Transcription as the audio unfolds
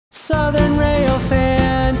Southern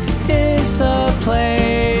Railfan is the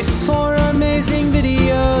place for amazing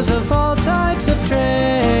videos of all types of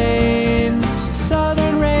trains.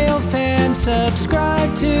 Southern Railfan,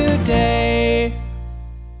 subscribe today.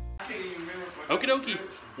 Okie dokie,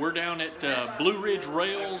 we're down at Blue Ridge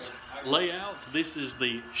Rail's layout. This is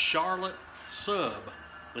the Charlotte sub.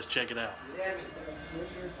 Let's check it out.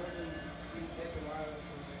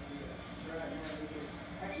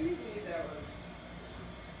 Actually, you can use that one.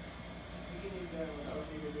 You can use that one. I'll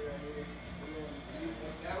see you do right here. And then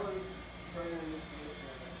that one's turning in this position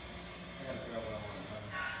right now. I gotta figure out what I want to turn.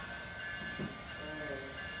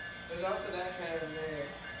 There's also that train over there.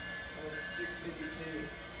 That's 652.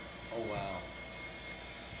 Oh wow.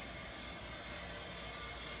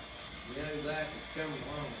 You know black, it's coming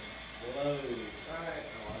on. Slow. Alright.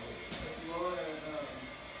 If you want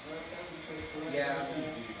something to select. Yeah, I've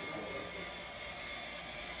used these before.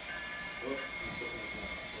 Oh, I'm still looking at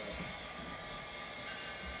slow.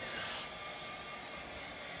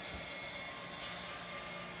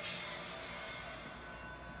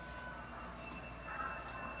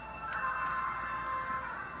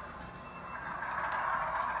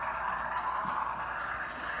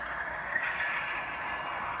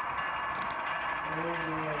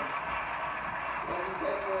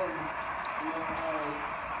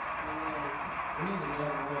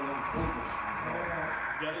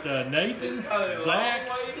 Got Nathan, Zach,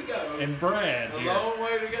 and Brad here. A long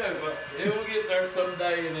way to go, but it will get there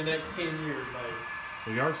someday in the next 10 years, maybe.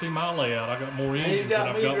 Well, you already see my layout. I got more engines He's than got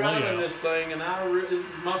I've me got driving layout. this thing, and this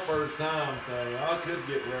is my first time, so I could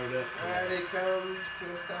get rode up. Alright, it come to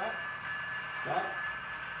a stop. Stop.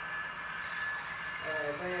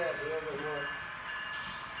 Alright, bring it up a little bit more.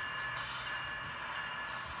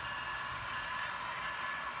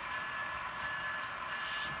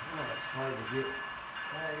 Oh, it's hard to get.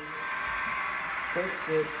 Take 6,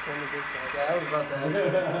 turn the dish back. Yeah, I was about to ask you.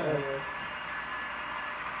 Alright,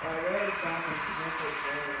 go ahead and stop him.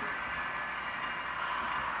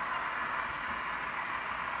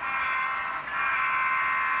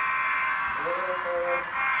 A little bit forward.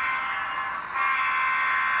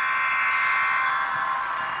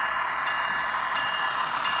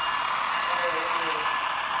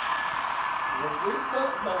 If this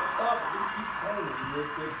button don't stop it, just keep turning. You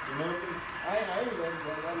just get, you know what I mean? I use those,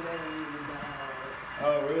 but I'm never using that.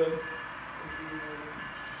 Oh, really?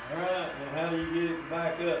 Alright, now how do you get it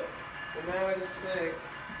back up? So now I just click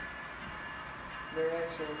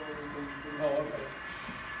direction where you can do. Oh, okay.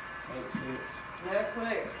 Makes sense. Now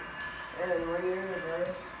click, and when you're in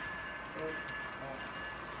reverse,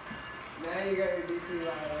 now you got your DP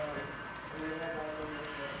light on, and your headlights on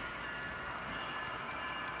this way.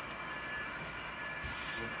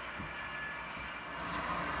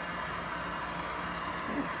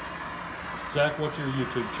 Zach, what's your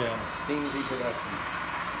YouTube channel? Steam Z Productions.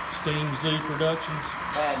 Steam Z Productions.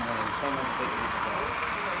 Bad name. Come on, take it easy.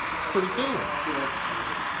 It's pretty cool.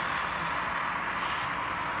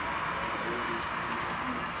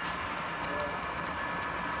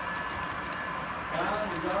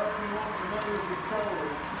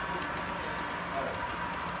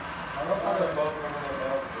 I got both of them in their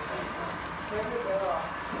belts at the same time. Turn the bell off.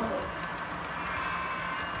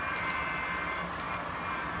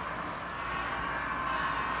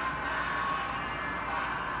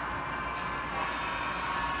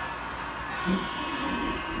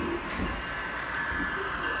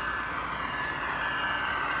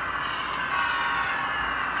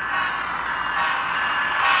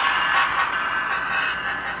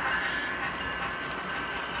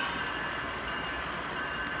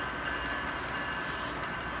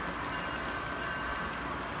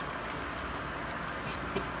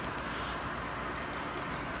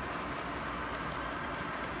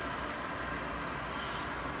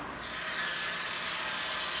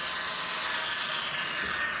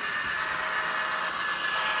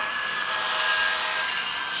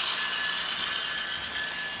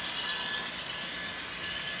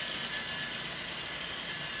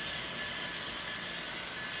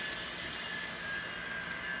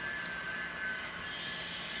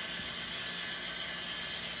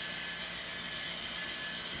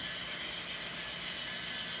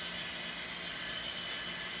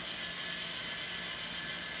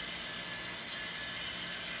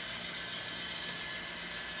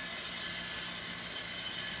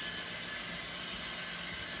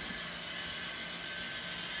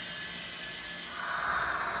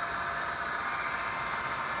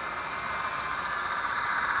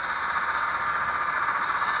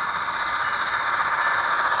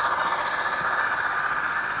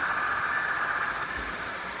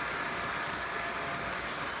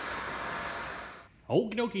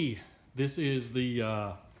 Okie dokie. This is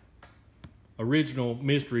the original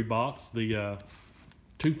mystery box, the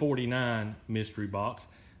 $249 mystery box.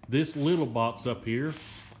 This little box up here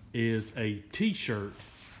is a t-shirt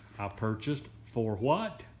I purchased for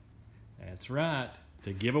what? That's right,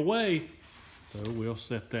 to give away. So we'll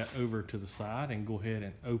set that over to the side and go ahead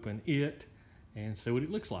and open it and see what it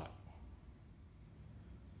looks like.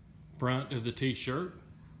 Front of the t-shirt,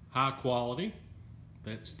 high quality.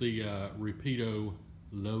 That's the Rapido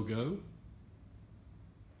logo.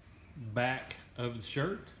 Back of the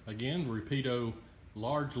shirt, again, Rapido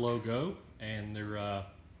large logo, and their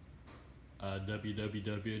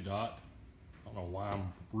www. I don't know why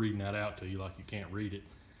I'm reading that out to you like you can't read it.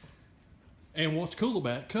 And what's cool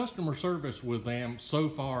about it, customer service with them so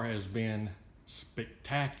far has been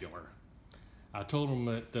spectacular. I told them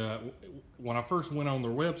that when I first went on their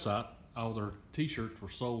website, all their t-shirts were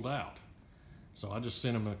sold out. So I just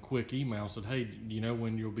sent them a quick email and said, hey, do you know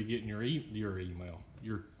when you'll be getting your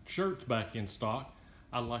shirts back in stock?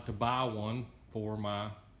 I'd like to buy one for my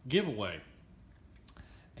giveaway.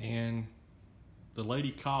 And the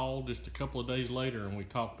lady called just a couple of days later and we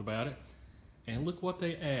talked about it. And look what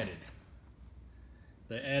they added.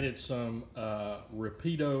 They added some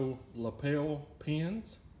Rapido lapel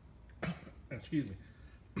pins, excuse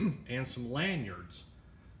me, and some lanyards.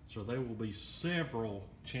 So there will be several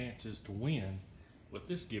chances to win with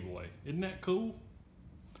this giveaway. Isn't that cool?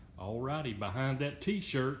 Alrighty, behind that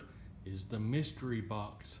t-shirt is the mystery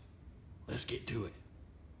box. Let's get to it.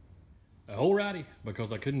 Alrighty,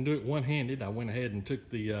 because I couldn't do it one-handed, I went ahead and took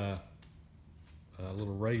the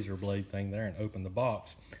little razor blade thing there and opened the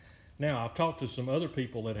box. Now, I've talked to some other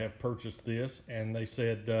people that have purchased this, and they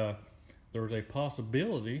said there's a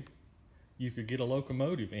possibility you could get a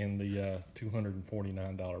locomotive in the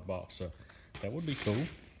 $249 box, so that would be cool.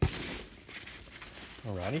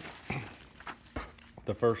 Alrighty.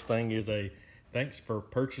 The first thing is a thanks for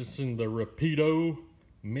purchasing the Rapido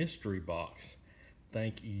mystery box.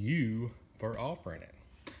 Thank you for offering it.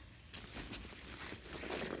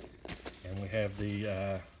 And we have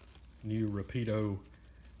the new Rapido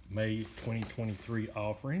May 2023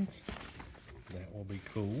 offerings. That will be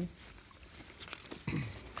cool.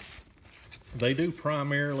 They do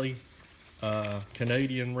primarily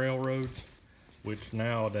Canadian railroads, which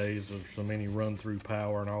nowadays there's so many run-through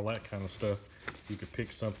power and all that kind of stuff. You could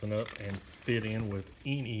pick something up and fit in with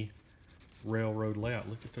any railroad layout.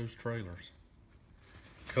 Look at those trailers.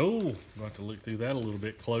 Cool. I'll have to look through that a little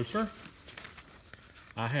bit closer.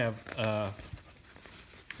 I have a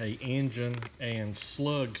engine and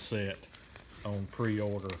slug set on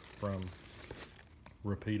pre-order from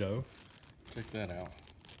Rapido. Check that out.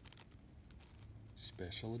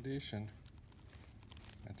 Special edition.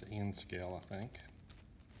 That's an N scale, I think.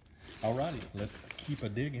 Alrighty, let's keep a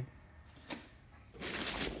digging.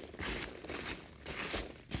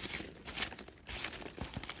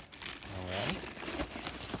 Alright.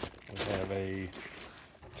 We have a,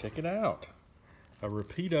 check it out, a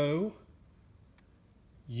Rapido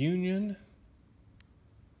Union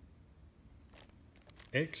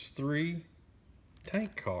X3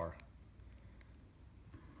 tank car.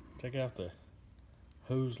 Check out the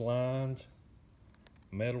hose lines,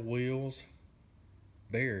 metal wheels,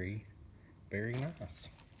 very, very nice.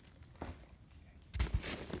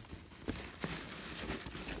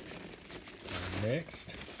 And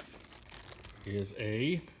next is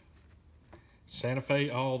a Santa Fe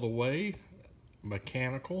all the way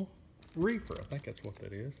mechanical reefer. I think that's what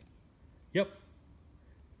that is. Yep.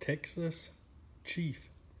 Texas Chief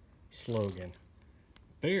slogan.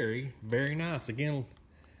 Very, very nice. Again,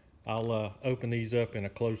 I'll open these up in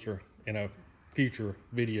a future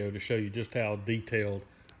video to show you just how detailed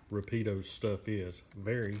Rapido's stuff is.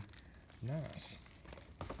 Very nice.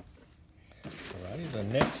 Alrighty, the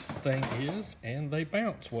next thing is, and they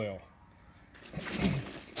bounce well.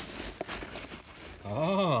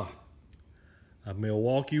 A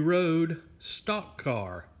Milwaukee Road stock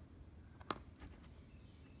car.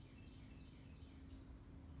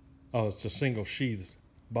 Oh, it's a single sheath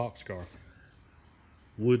boxcar.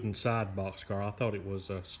 Wooden side boxcar. I thought it was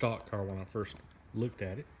a stock car when I first looked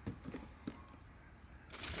at it.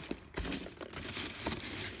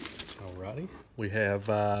 Alrighty. We have,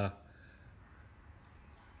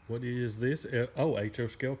 what is this? Oh, HO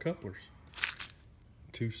scale couplers.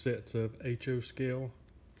 2 sets of HO scale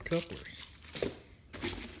couplers.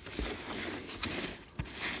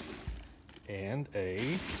 And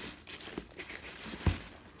a,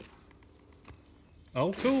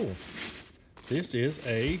 oh cool. This is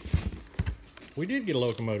a, we did get a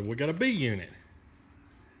locomotive. We got a B unit.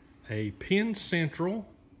 A Penn Central,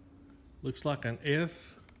 looks like an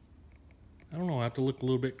I don't know, I have to look a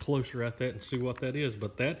little bit closer at that and see what that is,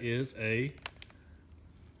 but that is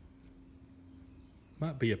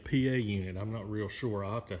might be a PA unit. I'm not real sure.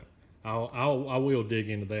 I will dig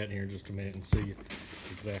into that here in just a minute and see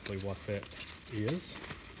exactly what that is.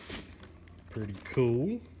 Pretty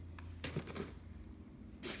cool.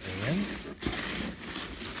 And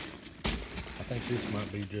I think this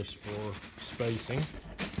might be just for spacing.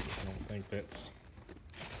 I don't think that's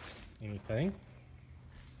anything.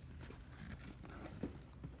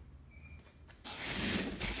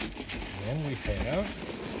 And we have,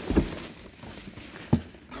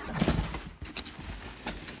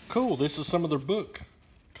 cool, this is some of their book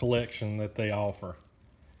collection that they offer.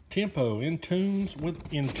 Tempo, in tune with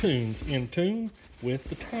the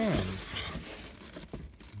times.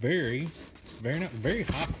 Very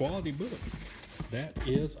high quality book. That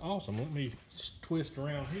is awesome. Let me twist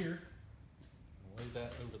around here. Lay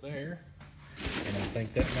that over there. And I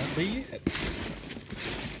think that might be it.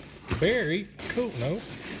 Very cool. No.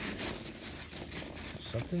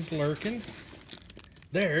 Something's lurking.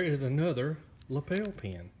 There is another lapel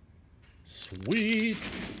pin. Sweet.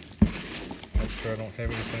 Make sure I don't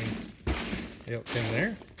have anything else in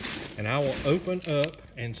there. And I will open up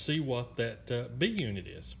and see what that B unit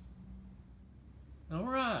is. All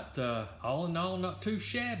right, all in all, not too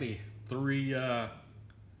shabby. 3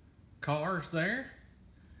 cars there.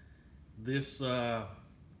 This,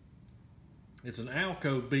 it's an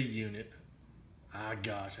Alco B unit. Ah,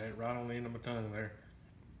 gosh, I had it right on the end of my tongue there.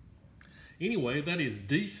 Anyway, that is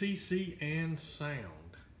DCC and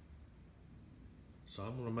sound. So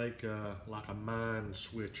I'm gonna make like a mine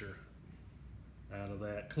switcher out of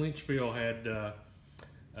that. Clinchville had a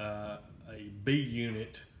B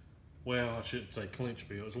unit. Well, I shouldn't say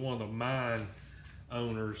Clinchville. It was one of the mine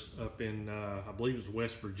owners up in, I believe it was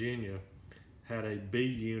West Virginia, had a B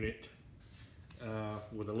unit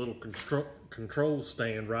with a little control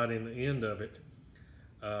stand right in the end of it.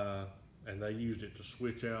 And they used it to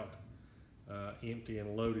switch out empty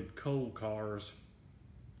and loaded coal cars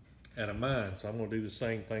at a mine. So I'm gonna do the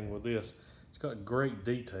same thing with this. It's got great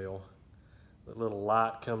detail. The little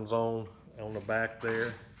light comes on the back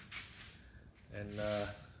there. And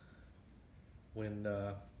when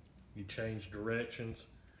you change directions,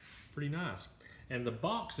 pretty nice. And the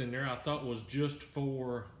box in there I thought was just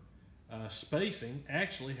for spacing,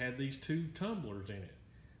 actually had these 2 tumblers in it.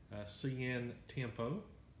 CN Tempo.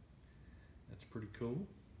 That's pretty cool.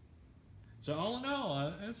 So all in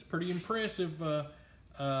all, that's a pretty impressive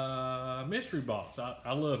mystery box.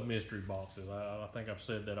 I love mystery boxes. I think I've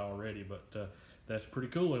said that already, but that's pretty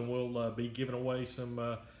cool. And we'll be giving away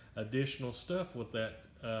some additional stuff with that,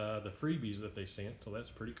 the freebies that they sent. So that's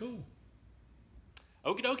pretty cool.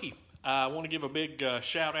 Okie dokie. I want to give a big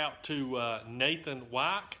shout out to Nathan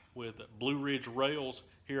Wyke with Blue Ridge Rails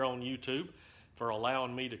here on YouTube for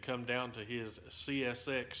allowing me to come down to his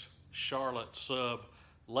CSX Charlotte sub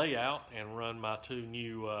layout and run my 2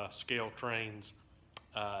 new ScaleTrains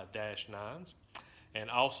 -9s. And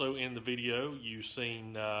also in the video you've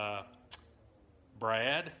seen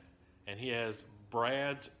Brad, and he has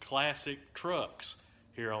Brad's Classic Trucks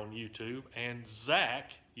here on YouTube, and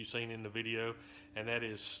Zach you've seen in the video, and that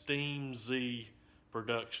is Steam Z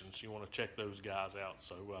Productions. You want to check those guys out.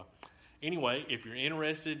 So anyway, if you're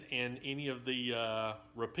interested in any of the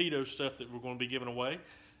Rapido stuff that we're going to be giving away,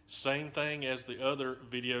 same thing as the other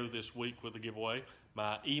video this week with the giveaway.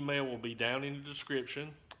 My email will be down in the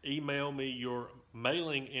description. Email me your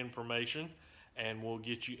mailing information and we'll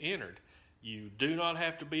get you entered. You do not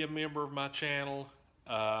have to be a member of my channel.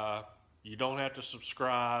 You don't have to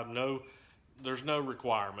subscribe. No, there's no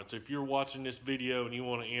requirements. If you're watching this video and you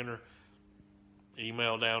want to enter,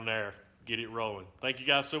 email down there. Get it rolling. Thank you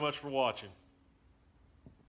guys so much for watching.